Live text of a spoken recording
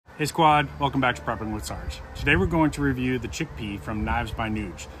Hey squad, welcome back to Prepping with Sarge. Today we're going to review the Chickpea from Knives by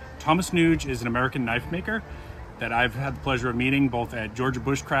Nuge. Thomas Nuge is an American knife maker that I've had the pleasure of meeting both at Georgia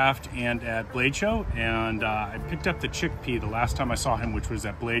Bushcraft and at Blade Show, and I picked up the Chickpea the last time I saw him, which was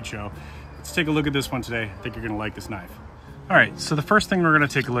at Blade Show. Let's take a look at this one today. I think you're gonna like this knife. All right, so the first thing we're gonna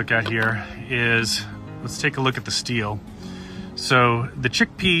take a look at here is, let's take a look at the steel. So the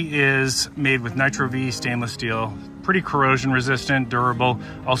Chickpea is made with Nitro V stainless steel, pretty corrosion resistant, durable,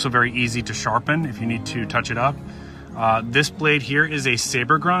 also very easy to sharpen if you need to touch it up. This blade here is a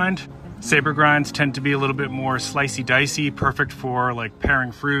saber grind. Saber grinds tend to be a little bit more slicey dicey, perfect for like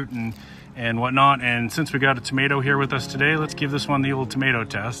paring fruit and whatnot. And since we got a tomato here with us today, let's give this one the old tomato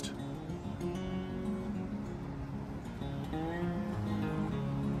test.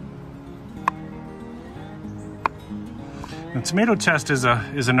 The tomato test is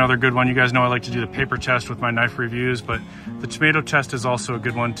another good one. You guys know I like to do the paper test with my knife reviews, but the tomato test is also a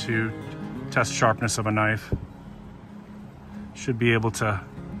good one to test sharpness of a knife. Should be able to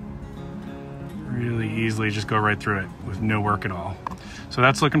really easily just go right through it with no work at all. So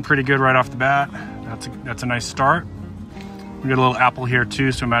that's looking pretty good right off the bat. That's a nice start. We got a little apple here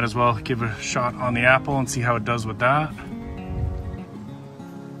too, so we might as well give a shot on the apple and see how it does with that.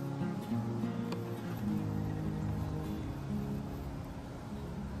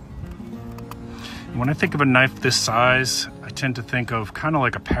 When I think of a knife this size, I tend to think of kind of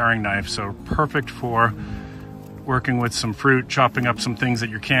like a paring knife. So perfect for working with some fruit, chopping up some things at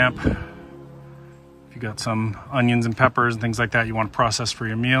your camp. If you got some onions and peppers and things like that you want to process for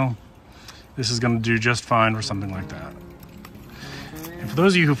your meal, this is going to do just fine for something like that. And for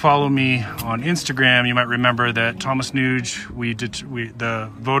those of you who follow me on Instagram, you might remember that Thomas Nuge,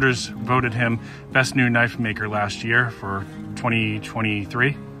 the voters voted him best new knife maker last year for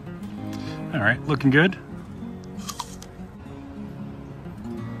 2023. All right, looking good.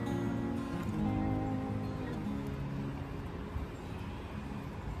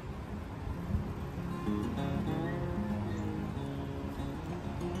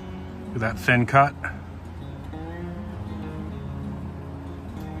 Look at that thin cut.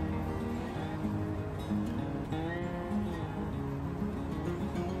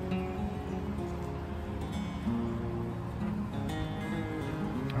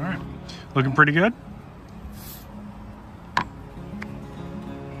 Looking pretty good.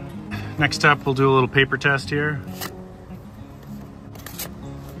 Next up, we'll do a little paper test here.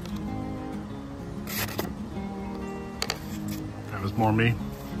 That was more me.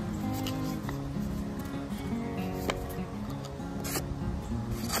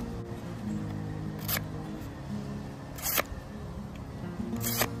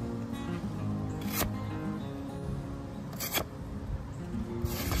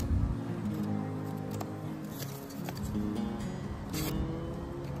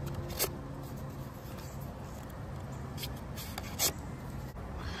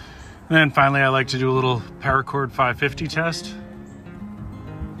 And then finally, I like to do a little paracord 550 test.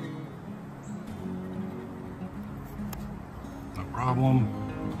 No problem.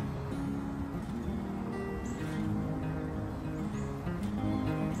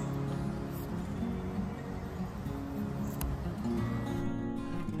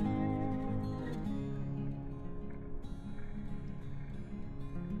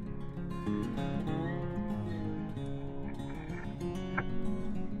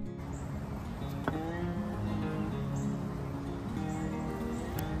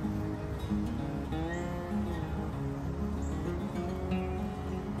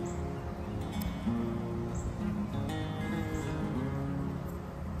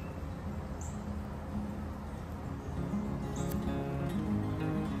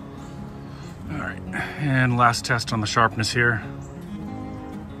 And last test on the sharpness here.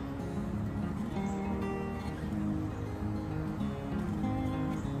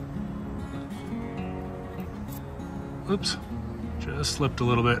 Oops, just slipped a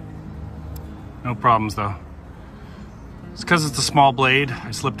little bit. No problems though. It's because it's a small blade.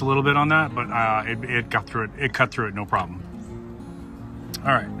 I slipped a little bit on that, but it got through it. It cut through it, no problem.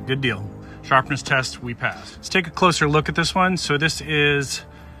 All right, good deal. Sharpness test, we passed. Let's take a closer look at this one. So this is,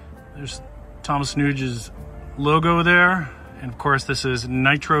 there's Thomas Nuge's logo there. And of course, this is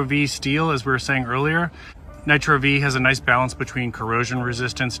Nitro V steel, as we were saying earlier. Nitro V has a nice balance between corrosion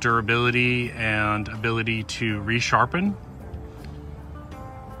resistance, durability, and ability to resharpen.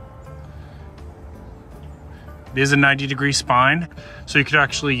 It is a 90-degree spine, so you could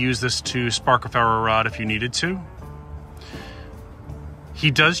actually use this to spark a ferro rod if you needed to. He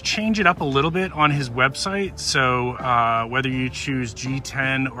does change it up a little bit on his website, so whether you choose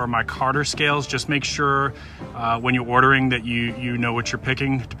G10 or my Carter scales, just make sure when you're ordering that you know what you're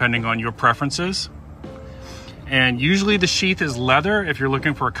picking depending on your preferences. And usually the sheath is leather. If you're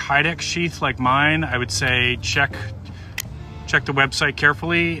looking for a Kydex sheath like mine, I would say check the website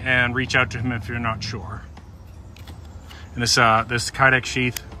carefully and reach out to him if you're not sure. And this Kydex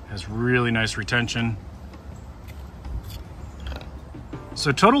sheath has really nice retention.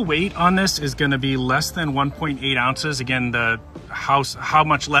 So total weight on this is going to be less than 1.8 ounces. Again, how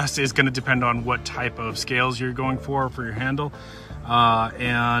much less is going to depend on what type of scales you're going for your handle.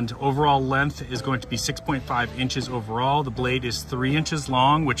 And overall length is going to be 6.5 inches overall. The blade is 3 inches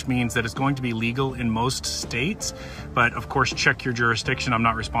long, which means that it's going to be legal in most states. But of course, check your jurisdiction. I'm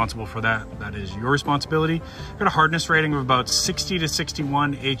not responsible for that. That is your responsibility. Got a hardness rating of about 60 to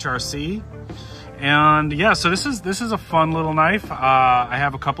 61 HRC. And yeah, so this is a fun little knife. I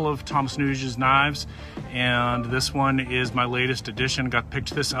have a couple of Thomas Nuge's knives, and this one is my latest addition.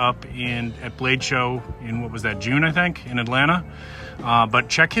 Picked this up at Blade Show in, what was that, June, I think, in Atlanta. But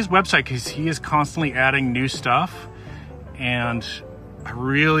check his website because he is constantly adding new stuff, and I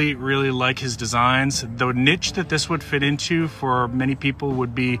really, really like his designs. The niche that this would fit into for many people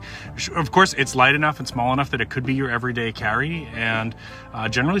would be, of course, it's light enough and small enough that it could be your everyday carry. And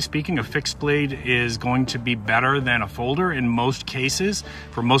generally speaking, a fixed blade is going to be better than a folder in most cases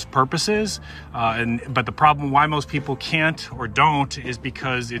for most purposes. But the problem why most people can't or don't is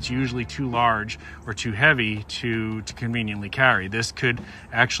because it's usually too large or too heavy to conveniently carry. This could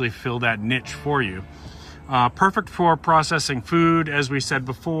actually fill that niche for you. Perfect for processing food, as we said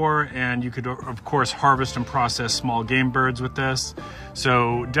before, and you could, of course, harvest and process small game birds with this.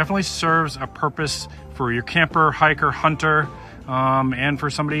 So definitely serves a purpose for your camper, hiker, hunter, and for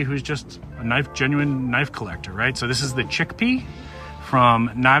somebody who's just a genuine knife collector, right? So this is the Chickpea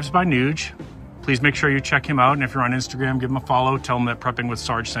from Knives by Nuge. Please make sure you check him out, and if you're on Instagram, give him a follow. Tell him that Prepping with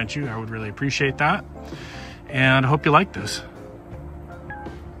Sarge sent you. I would really appreciate that. And I hope you like this.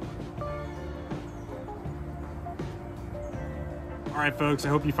 All right, folks, I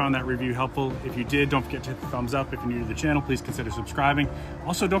hope you found that review helpful. If you did, don't forget to hit the thumbs up. If you're new to the channel, please consider subscribing.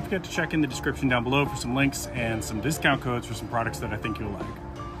 Also, don't forget to check in the description down below for some links and some discount codes for some products that I think you'll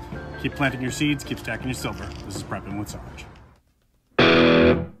like. Keep planting your seeds, keep stacking your silver. This is Prepping with Sarge.